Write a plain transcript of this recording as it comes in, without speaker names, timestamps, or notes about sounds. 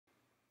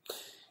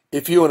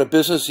If you own a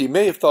business, you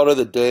may have thought of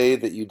the day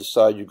that you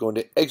decide you're going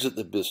to exit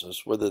the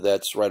business, whether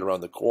that's right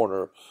around the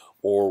corner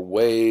or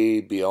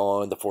way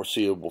beyond the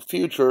foreseeable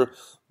future.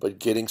 But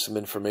getting some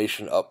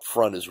information up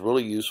front is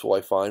really useful, I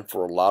find,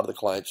 for a lot of the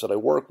clients that I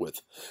work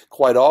with.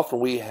 Quite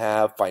often we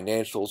have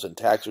financials and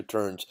tax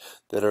returns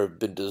that have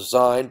been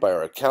designed by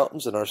our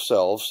accountants and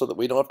ourselves so that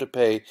we don't have to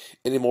pay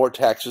any more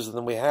taxes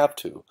than we have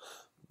to.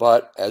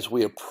 But as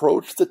we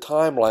approach the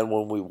timeline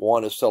when we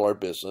want to sell our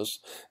business,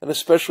 and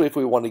especially if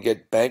we want to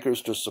get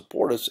bankers to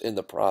support us in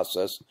the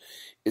process,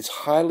 it's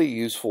highly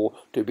useful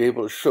to be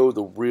able to show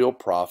the real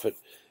profit,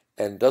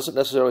 and doesn't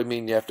necessarily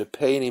mean you have to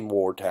pay any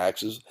more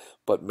taxes,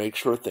 but make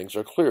sure things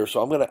are clear. So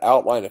I'm going to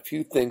outline a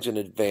few things in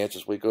advance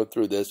as we go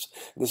through this.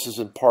 This is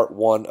in part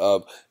one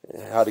of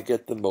how to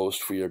get the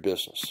most for your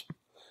business.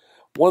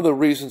 One of the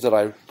reasons that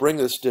I bring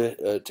this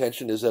to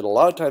attention is that a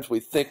lot of times we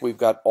think we've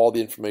got all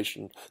the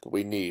information that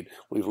we need.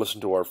 We've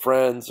listened to our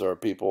friends or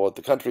people at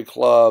the country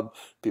club,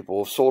 people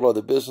who have sold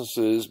other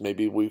businesses.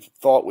 Maybe we've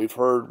thought we've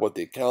heard what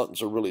the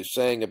accountants are really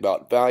saying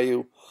about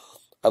value.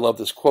 I love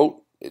this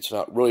quote. It's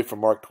not really from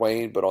Mark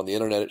Twain, but on the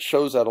internet it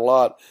shows that a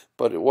lot.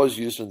 But it was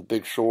used in The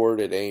Big Short.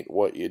 It ain't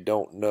what you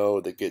don't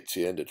know that gets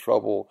you into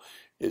trouble.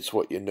 It's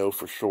what you know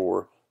for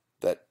sure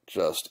that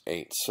just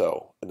ain't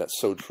so. And that's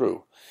so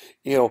true.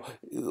 You know,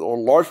 a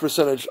large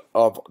percentage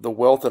of the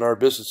wealth in our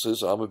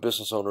businesses, I'm a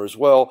business owner as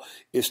well,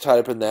 is tied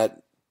up in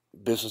that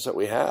business that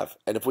we have.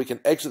 And if we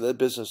can exit that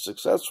business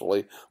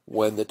successfully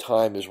when the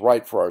time is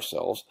right for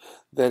ourselves,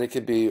 then it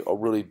can be a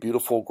really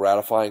beautiful,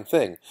 gratifying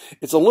thing.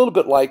 It's a little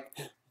bit like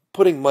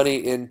putting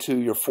money into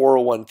your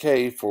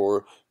 401k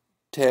for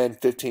 10,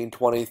 15,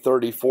 20,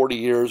 30, 40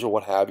 years or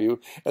what have you,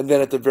 and then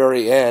at the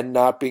very end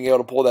not being able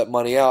to pull that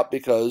money out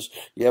because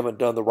you haven't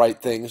done the right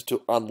things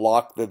to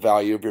unlock the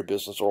value of your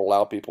business or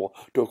allow people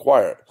to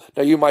acquire it.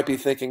 Now you might be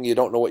thinking you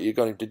don't know what you're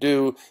going to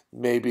do.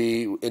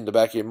 Maybe in the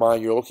back of your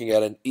mind you're looking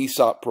at an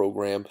ESOP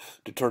program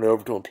to turn it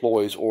over to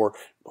employees, or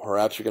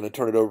perhaps you're going to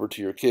turn it over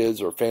to your kids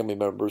or family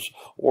members,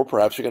 or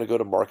perhaps you're going to go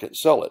to market and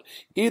sell it.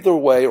 Either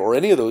way, or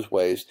any of those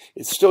ways,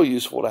 it's still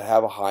useful to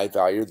have a high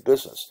value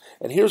business.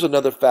 And here's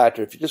another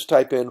factor. If you just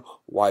type in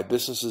why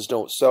businesses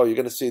don't sell, you're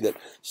going to see that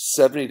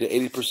 70 to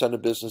 80%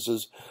 of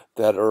businesses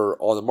that are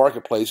on the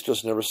marketplace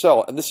just never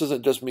sell. And this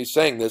isn't just me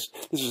saying this.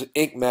 This is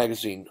Inc.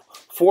 magazine,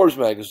 Forbes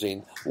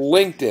magazine,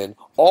 LinkedIn,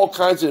 all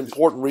kinds of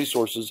important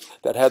resources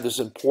that have this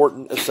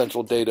important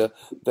essential data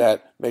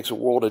that makes a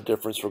world of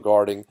difference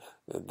regarding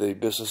the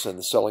business and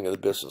the selling of the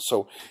business.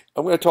 So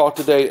I'm going to talk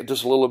today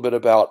just a little bit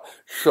about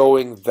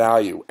showing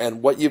value,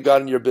 and what you've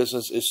got in your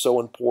business is so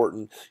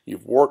important.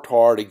 You've worked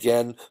hard.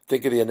 Again,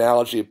 think of the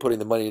analogy of putting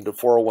the money into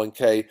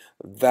 401k.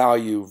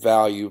 Value,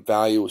 value,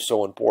 value is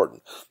so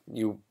important.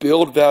 You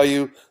build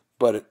value,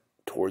 but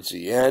towards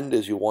the end,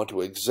 as you want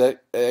to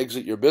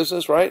exit your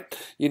business, right?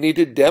 You need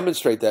to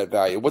demonstrate that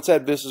value. What's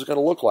that business going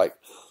to look like?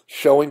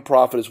 Showing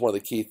profit is one of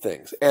the key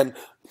things. And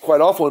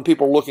quite often when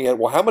people are looking at,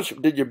 well, how much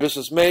did your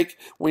business make?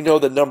 We know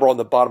the number on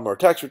the bottom of our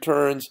tax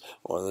returns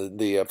or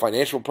the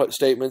financial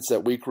statements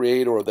that we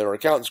create or that our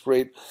accountants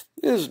create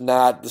is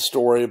not the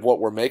story of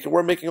what we're making.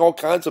 We're making all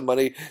kinds of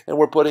money, and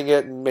we're putting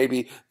it in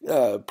maybe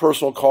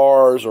personal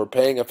cars, or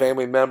paying a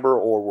family member,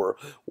 or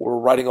we're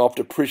writing off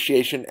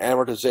depreciation,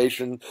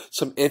 amortization,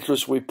 some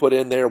interest we put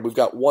in there. We've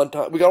got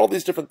all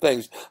these different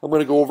things. I'm going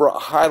to go over a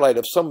highlight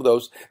of some of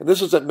those, and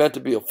this isn't meant to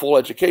be a full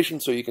education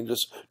so you can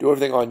just do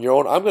everything on your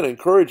own. I'm going to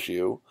encourage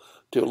you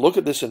to look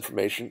at this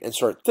information and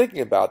start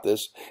thinking about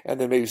this, and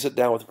then maybe sit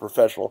down with a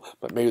professional,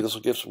 but maybe this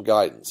will give some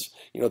guidance.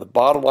 You know, the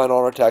bottom line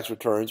on our tax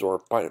returns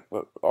or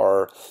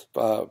our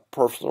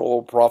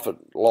personal profit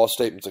loss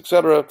statements,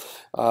 etc.,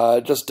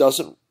 just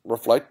doesn't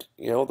reflect,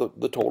 you know,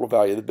 the total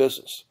value of the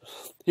business.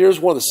 Here's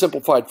one of the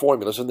simplified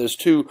formulas, and there's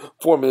two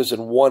formulas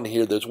in one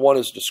here. There's one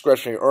is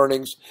discretionary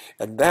earnings,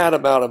 and that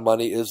amount of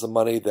money is the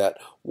money that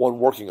one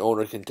working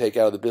owner can take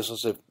out of the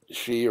business if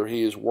she or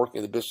he is working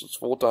in the business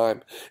full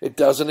time. It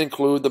doesn't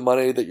include the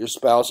money that your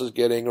spouse is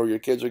getting or your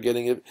kids are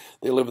getting if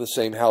they live in the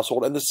same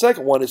household. And the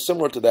second one is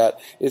similar to that.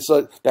 It's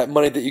that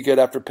money that you get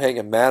after paying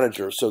a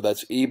manager, so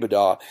that's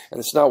EBITDA, and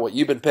it's not what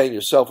you've been paying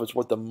yourself, it's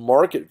what the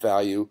market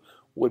value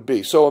would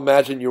be. So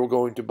imagine you were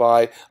going to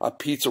buy a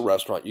pizza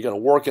restaurant. You're going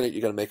to work in it.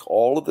 You're going to make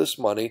all of this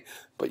money,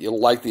 but you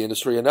like the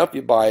industry enough.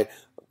 You buy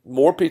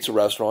more pizza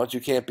restaurants. You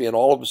can't be in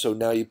all of them, so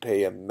now you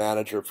pay a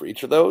manager for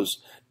each of those.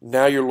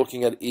 Now you're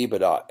looking at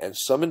EBITDA, and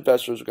some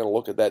investors are going to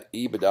look at that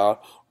EBITDA,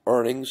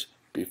 earnings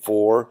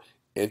before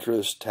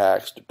interest,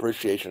 tax,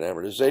 depreciation,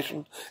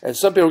 amortization, and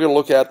some people are going to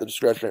look at the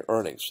discretionary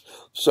earnings.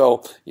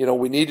 So, you know,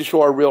 we need to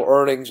show our real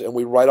earnings, and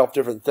we write off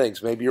different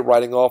things. Maybe you're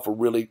writing off a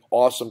really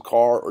awesome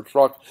car or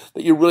truck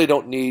that you really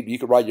don't need. You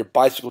could ride your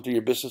bicycle to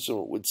your business and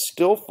it would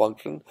still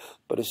function,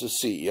 but as a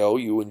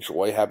CEO, you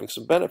enjoy having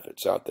some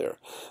benefits out there.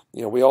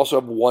 We also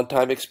have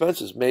one-time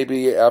expenses.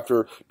 Maybe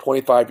after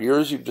 25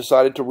 years, you've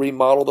decided to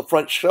remodel the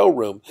front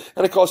showroom,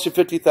 and it costs you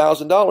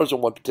 $50,000 in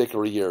one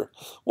particular year.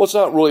 Well, it's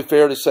not really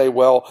fair to say,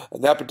 well,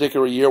 in that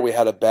particular year, we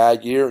had a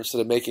bad year.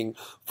 Instead of making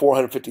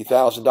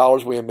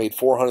 $450,000, we have made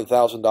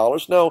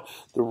 $400,000. No,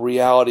 the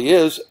reality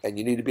is, and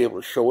you need to be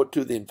able to show it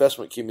to the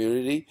investment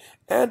community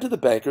and to the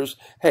bankers,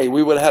 hey,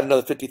 we would have had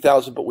another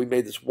 $50,000, but we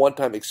made this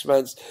one-time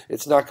expense.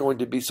 It's not going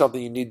to be something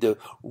you need to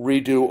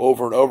redo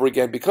over and over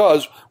again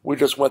because we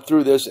just went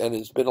through this and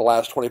it's been the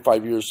last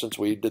 25 years since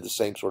we did the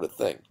same sort of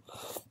thing.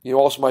 You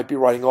also might be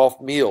writing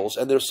off meals,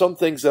 and there's some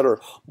things that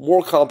are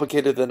more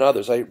complicated than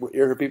others. I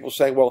hear people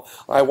saying, well,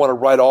 I want to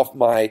write off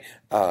my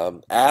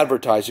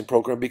advertising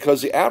program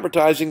because the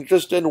advertising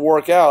just didn't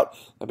work out.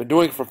 I've been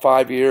doing it for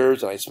 5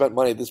 years, and I spent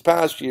money this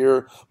past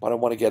year, but I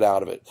want to get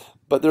out of it.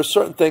 But there's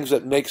certain things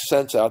that make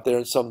sense out there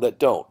and some that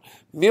don't.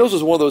 Meals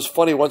is one of those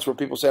funny ones where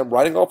people say, I'm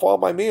writing off all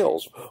my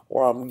meals,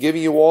 or I'm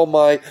giving you all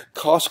my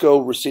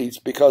Costco receipts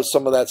because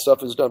some of that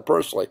stuff is done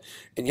personally.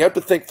 And you have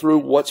to think through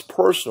what's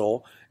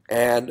personal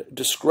and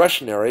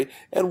discretionary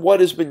and what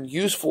has been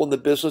useful in the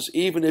business,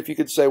 even if you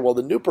could say, well,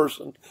 the new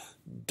person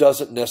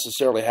doesn't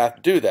necessarily have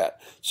to do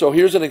that. So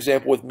here's an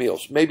example with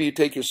meals. Maybe you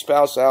take your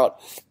spouse out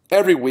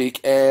every week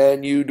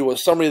and you do a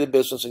summary of the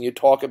business and you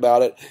talk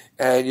about it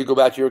and you go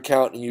back to your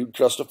account and you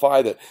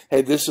justify that,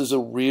 hey, this is a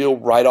real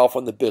write-off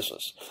on the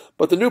business.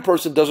 But the new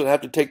person doesn't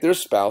have to take their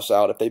spouse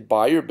out if they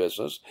buy your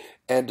business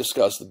and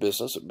discuss the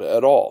business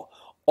at all.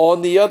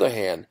 On the other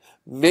hand,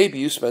 maybe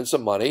you spend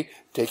some money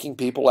taking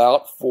people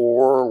out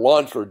for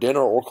lunch or dinner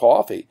or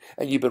coffee,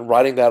 and you've been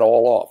writing that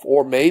all off.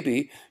 Or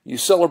maybe you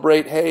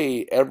celebrate,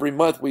 hey, every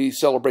month we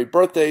celebrate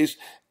birthdays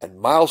and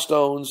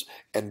milestones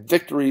and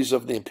victories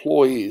of the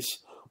employees.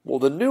 Well,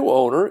 the new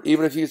owner,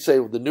 even if you say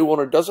the new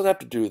owner doesn't have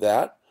to do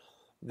that,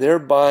 they're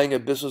buying a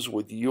business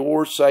with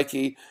your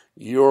psyche,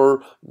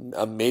 your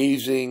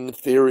amazing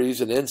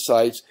theories and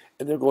insights,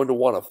 and they're going to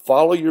want to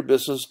follow your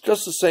business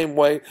just the same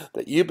way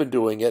that you've been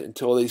doing it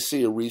until they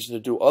see a reason to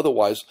do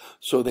otherwise.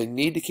 So they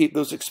need to keep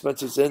those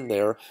expenses in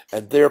there,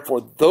 and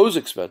therefore those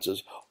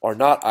expenses are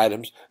not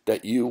items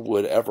that you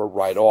would ever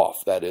write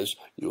off. That is,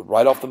 you would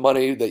write off the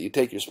money that you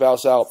take your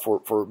spouse out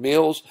for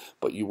meals,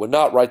 but you would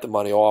not write the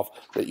money off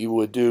that you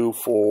would do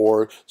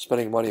for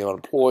spending money on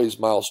employees,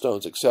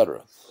 milestones,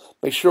 etc.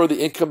 Make sure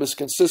the income is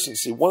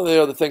consistency. One of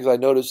the other things I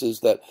notice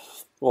is that,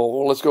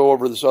 well, let's go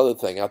over this other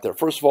thing out there.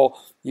 First of all,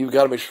 you've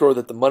got to make sure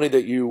that the money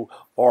that you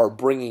are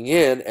bringing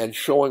in and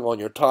showing on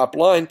your top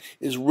line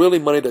is really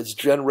money that's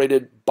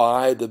generated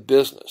by the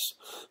business.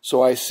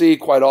 So I see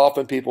quite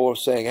often people are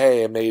saying,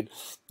 hey, I made,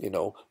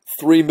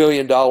 $3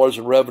 million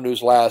in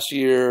revenues last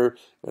year,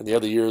 and the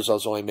other years I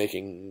was only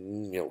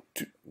making,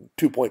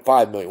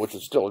 2.5 million, which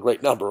is still a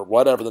great number,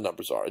 whatever the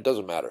numbers are. It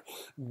doesn't matter.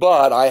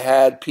 But I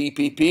had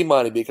PPP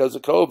money because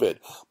of COVID.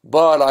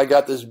 But I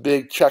got this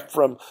big check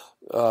from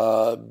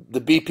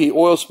the BP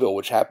oil spill,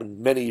 which happened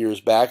many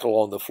years back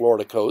along the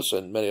Florida coast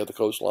and many other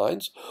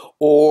coastlines.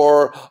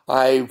 Or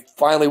I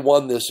finally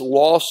won this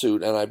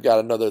lawsuit and I've got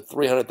another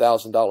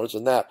 $300,000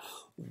 in that.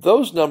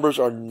 Those numbers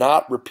are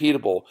not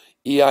repeatable.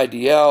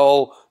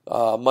 EIDL,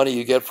 money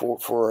you get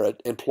for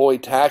employee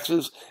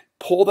taxes,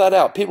 pull that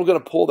out. People are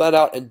going to pull that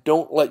out, and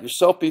don't let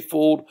yourself be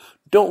fooled.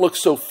 Don't look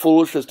so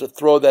foolish as to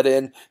throw that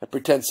in and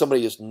pretend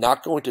somebody is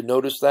not going to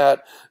notice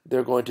that.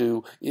 They're going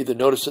to either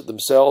notice it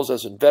themselves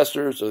as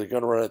investors, or they're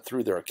going to run it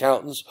through their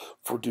accountants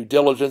for due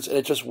diligence, and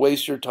it just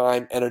wastes your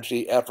time,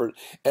 energy, effort,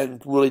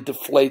 and really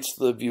deflates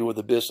the view of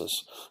the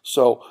business.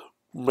 So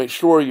make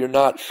sure you're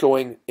not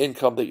showing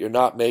income that you're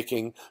not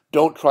making.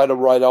 Don't try to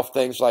write off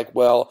things like,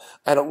 well,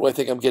 I don't really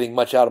think I'm getting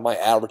much out of my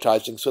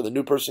advertising, so the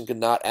new person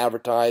cannot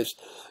advertise,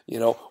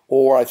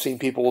 Or I've seen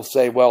people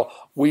say, well,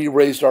 we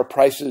raised our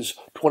prices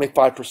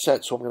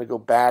 25%, so I'm going to go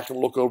back and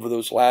look over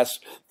those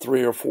last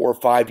 3 or 4 or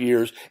 5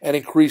 years and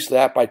increase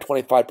that by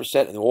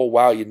 25%. And, oh,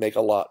 wow, you'd make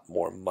a lot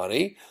more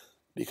money.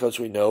 Because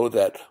we know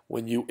that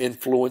when you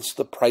influence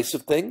the price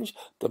of things,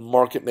 the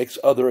market makes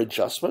other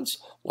adjustments,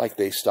 like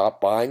they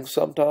stop buying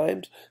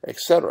sometimes,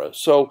 etc.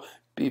 So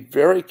be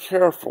very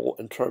careful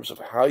in terms of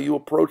how you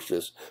approach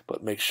this,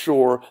 but make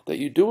sure that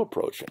you do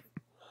approach it.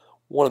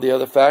 One of the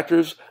other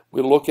factors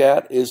we look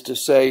at is to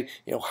say,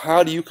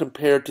 how do you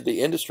compare to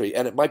the industry?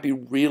 And it might be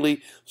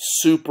really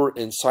super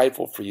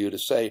insightful for you to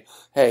say,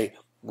 hey,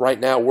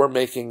 right now we're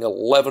making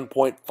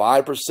 11.5%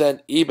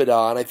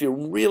 EBITDA, and I feel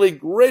really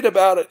great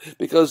about it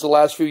because the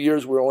last few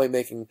years we're only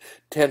making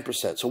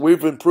 10%. So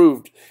we've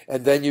improved.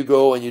 And then you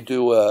go and you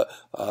do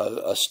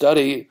a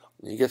study,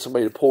 you get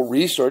somebody to pull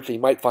research, and you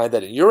might find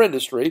that in your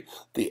industry,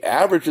 the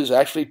average is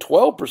actually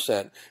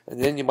 12%.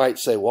 And then you might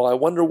say, well, I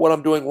wonder what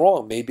I'm doing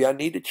wrong. Maybe I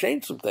need to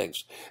change some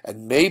things.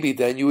 And maybe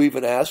then you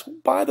even ask,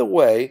 by the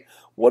way,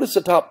 what is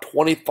the top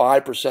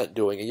 25%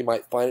 doing? And you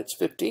might find it's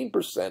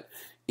 15%.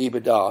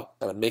 EBITDA,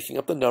 and I'm making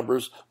up the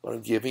numbers, but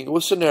I'm giving you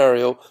a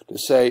scenario to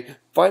say,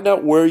 find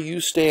out where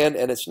you stand,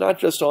 and it's not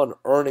just on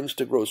earnings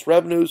to gross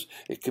revenues.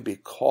 It could be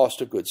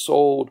cost of goods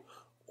sold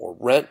or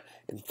rent.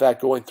 In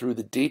fact, going through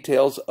the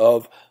details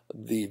of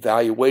the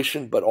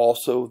valuation, but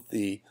also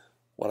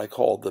what I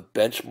call the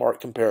benchmark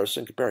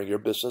comparison, comparing your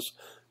business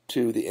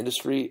to the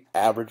industry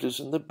averages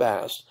in the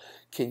past,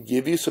 can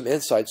give you some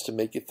insights to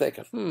make you think,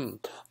 I'm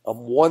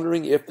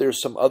wondering if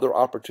there's some other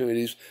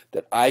opportunities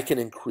that I can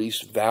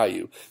increase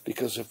value.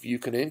 Because if you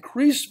can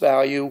increase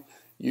value,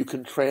 you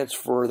can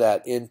transfer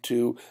that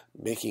into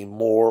making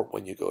more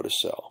when you go to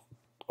sell.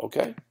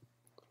 Okay?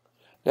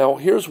 Now,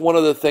 here's one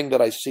other thing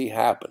that I see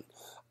happen.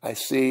 I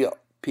see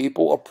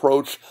people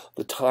approach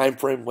the time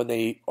frame when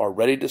they are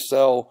ready to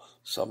sell,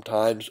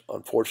 sometimes,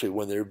 unfortunately,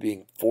 when they're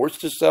being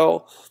forced to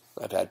sell.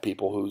 I've had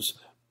people whose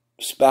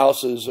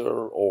spouses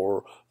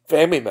or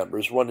family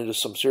members run into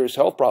some serious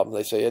health problems.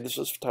 They say, hey, this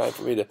is time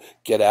for me to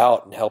get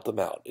out and help them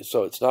out.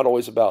 So it's not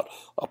always about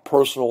a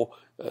personal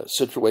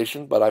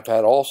situation, but I've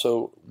had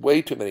also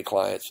way too many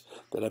clients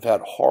that have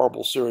had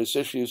horrible, serious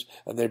issues,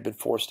 and they've been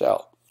forced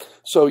out.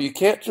 So you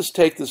can't just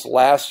take this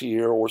last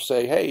year or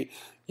say, hey,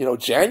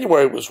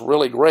 January was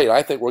really great.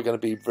 I think we're going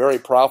to be very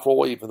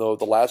profitable, even though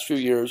the last few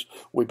years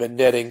we've been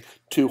netting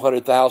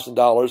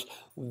 $200,000.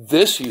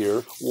 This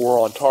year, we're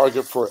on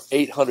target for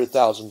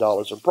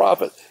 $800,000 in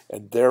profit,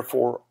 and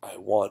therefore I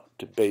want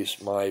to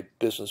base my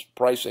business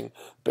pricing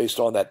based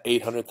on that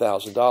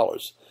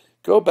 $800,000.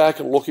 Go back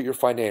and look at your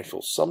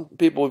financials. Some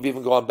people have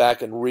even gone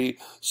back and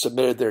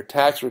resubmitted their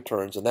tax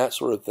returns and that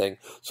sort of thing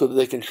so that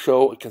they can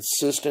show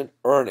consistent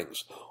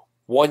earnings.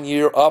 1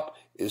 year up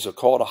is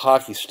called a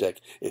hockey stick.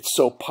 It's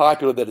so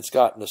popular that it's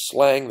gotten a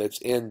slang that's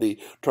in the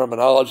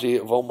terminology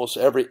of almost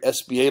every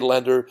SBA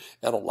lender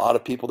and a lot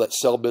of people that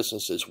sell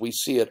businesses. We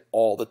see it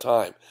all the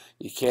time.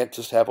 You can't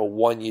just have a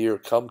 1 year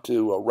come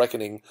to a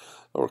reckoning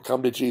or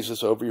come to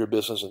Jesus over your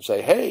business and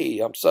say, hey,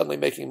 I'm suddenly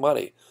making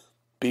money.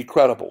 Be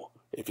credible.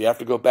 If you have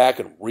to go back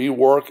and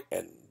rework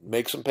and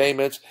make some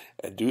payments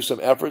and do some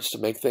efforts to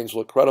make things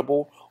look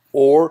credible,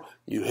 or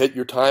you hit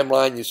your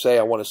timeline, you say,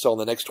 I want to sell in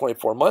the next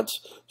 24 months,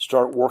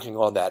 start working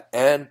on that.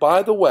 And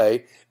by the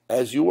way,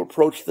 as you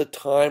approach the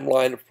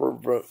timeline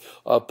for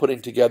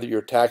putting together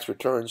your tax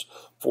returns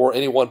for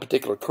any one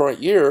particular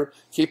current year,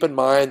 keep in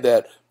mind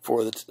that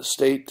for the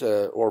state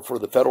or for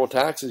the federal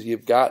taxes,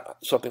 you've got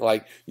something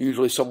like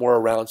usually somewhere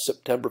around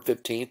September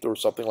 15th or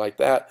something like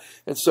that.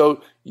 And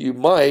so you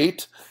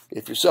might,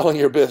 if you're selling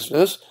your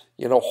business,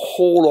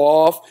 hold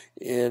off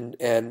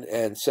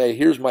and say,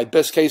 here's my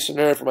best case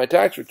scenario for my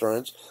tax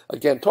returns.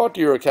 Again, talk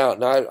to your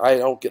accountant. I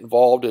don't get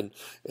involved in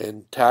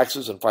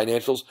taxes and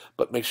financials,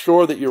 but make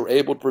sure that you're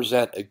able to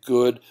present a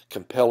good,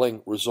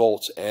 compelling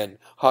results, and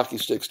hockey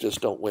sticks just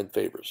don't win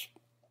favors.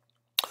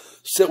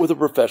 Sit with a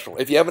professional.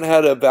 If you haven't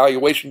had an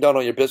evaluation done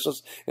on your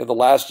business in the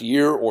last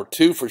year or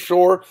two for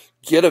sure,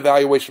 get an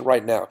evaluation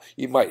right now.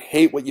 You might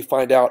hate what you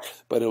find out,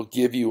 but it'll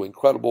give you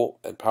incredible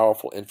and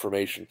powerful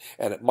information,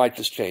 and it might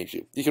just change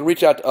you. You can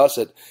reach out to us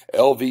at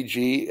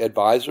LVG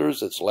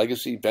Advisors. It's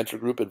Legacy Venture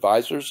Group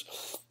Advisors.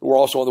 We're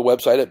also on the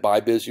website at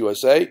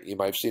BuyBizUSA. You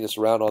might have seen us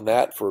around on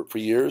that for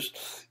years.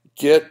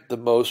 Get the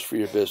most for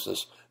your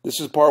business. This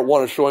is part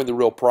one of showing the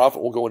real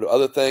profit. We'll go into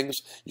other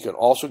things. You can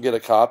also get a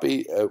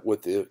copy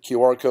with the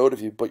QR code if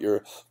you put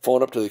your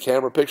phone up to the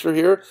camera picture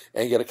here,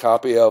 and get a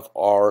copy of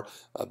our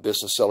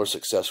Business Seller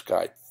Success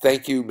Guide.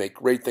 Thank you. Make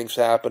great things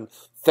happen.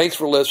 Thanks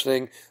for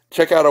listening.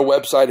 Check out our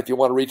website if you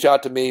want to reach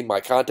out to me.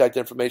 My contact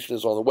information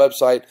is on the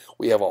website.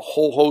 We have a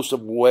whole host of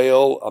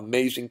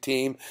amazing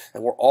team,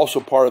 and we're also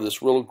part of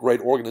this real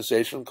great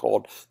organization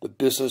called the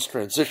Business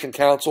Transition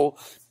Council,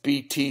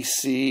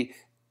 btctampa.com.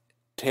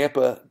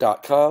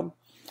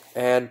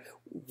 And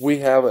we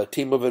have a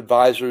team of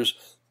advisors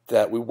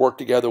that we work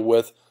together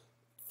with,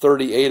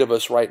 38 of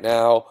us right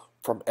now,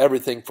 from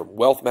everything from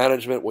wealth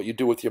management, what you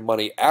do with your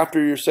money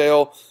after your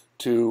sale,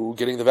 to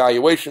getting the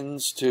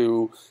valuations,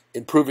 to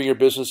improving your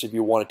business if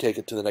you want to take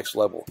it to the next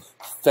level.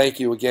 Thank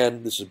you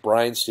again. This is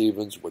Brian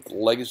Stevens with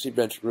Legacy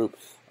Venture Group.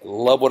 I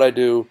love what I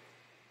do.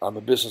 I'm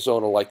a business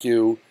owner like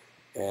you.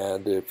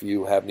 And if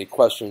you have any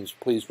questions,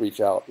 please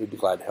reach out. We'd be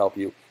glad to help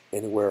you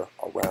anywhere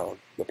around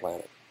the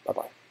planet.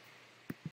 Bye-bye.